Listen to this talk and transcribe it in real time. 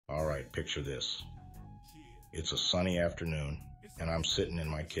Alright, picture this. It's a sunny afternoon, and I'm sitting in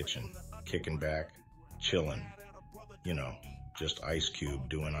my kitchen, kicking back, chilling. You know, just Ice Cube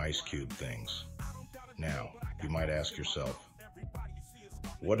doing Ice Cube things. Now, you might ask yourself,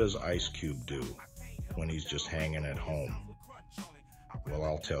 what does Ice Cube do when he's just hanging at home? Well,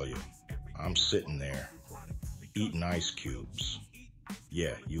 I'll tell you. I'm sitting there, eating ice cubes.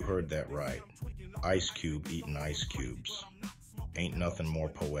 Yeah, you heard that right. Ice Cube eating ice cubes. Ain't nothing more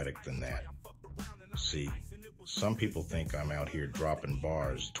poetic than that. See, some people think I'm out here dropping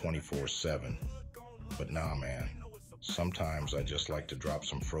bars 24/7. But nah, man. Sometimes I just like to drop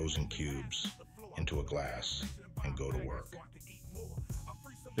some frozen cubes into a glass and go to work.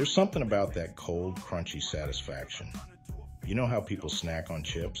 There's something about that cold, crunchy satisfaction. You know how people snack on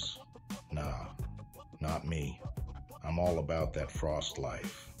chips? Nah, not me. I'm all about that frost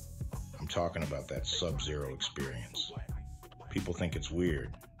life. I'm talking about that Sub-Zero experience. People think it's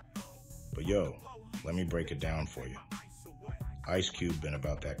weird. But yo, let me break it down for you. Ice Cube been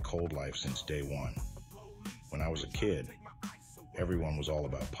about that cold life since day one. When I was a kid, everyone was all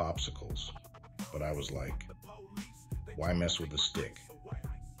about popsicles. But I was like, why mess with the stick?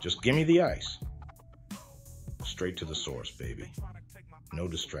 Just give me the ice. Straight to the source, baby. No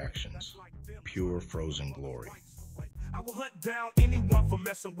distractions. Pure frozen glory. I will hunt down anyone for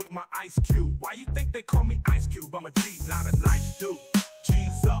messing with my Ice Cube. Why you think they call me Ice Cube? I'm a G, not a nice dude.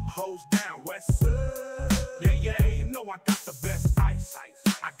 G's up, hoes down, west side. Yeah, you know I got the best ice.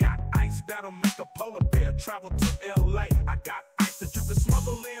 I got ice that'll make a polar bear travel to LA. I got ice that you can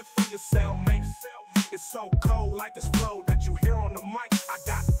smuggle in for your cellmate. It's so cold like this flow that you hear on the mic. I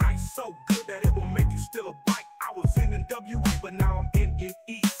got ice so good that it will make you steal a bite. I was in NWE, but now I'm in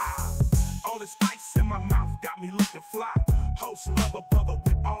NEI. All this ice in my mouth got me looking fly. Host lover brother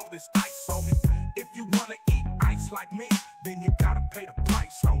with all this ice on me. If you wanna eat ice like me, then you gotta pay the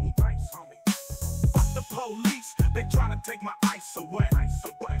price, homie. Fuck the police, they tryna take my ice away.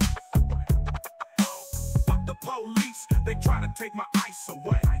 Fuck the police, they tryna take my ice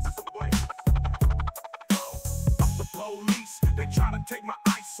away. Fuck the police, they tryna take my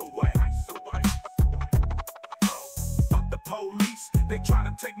ice away. Fuck the police, they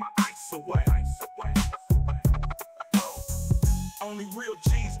tryna take my ice away. Only real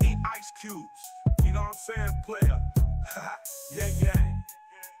G's eat ice cubes. You know what I'm saying, player? Yeah.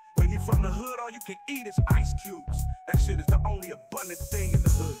 When you from the hood, all you can eat is ice cubes. That shit is the only abundant thing in the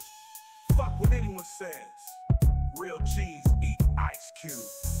hood. Fuck what anyone says. Real G's eat ice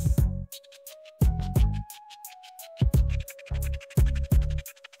cubes.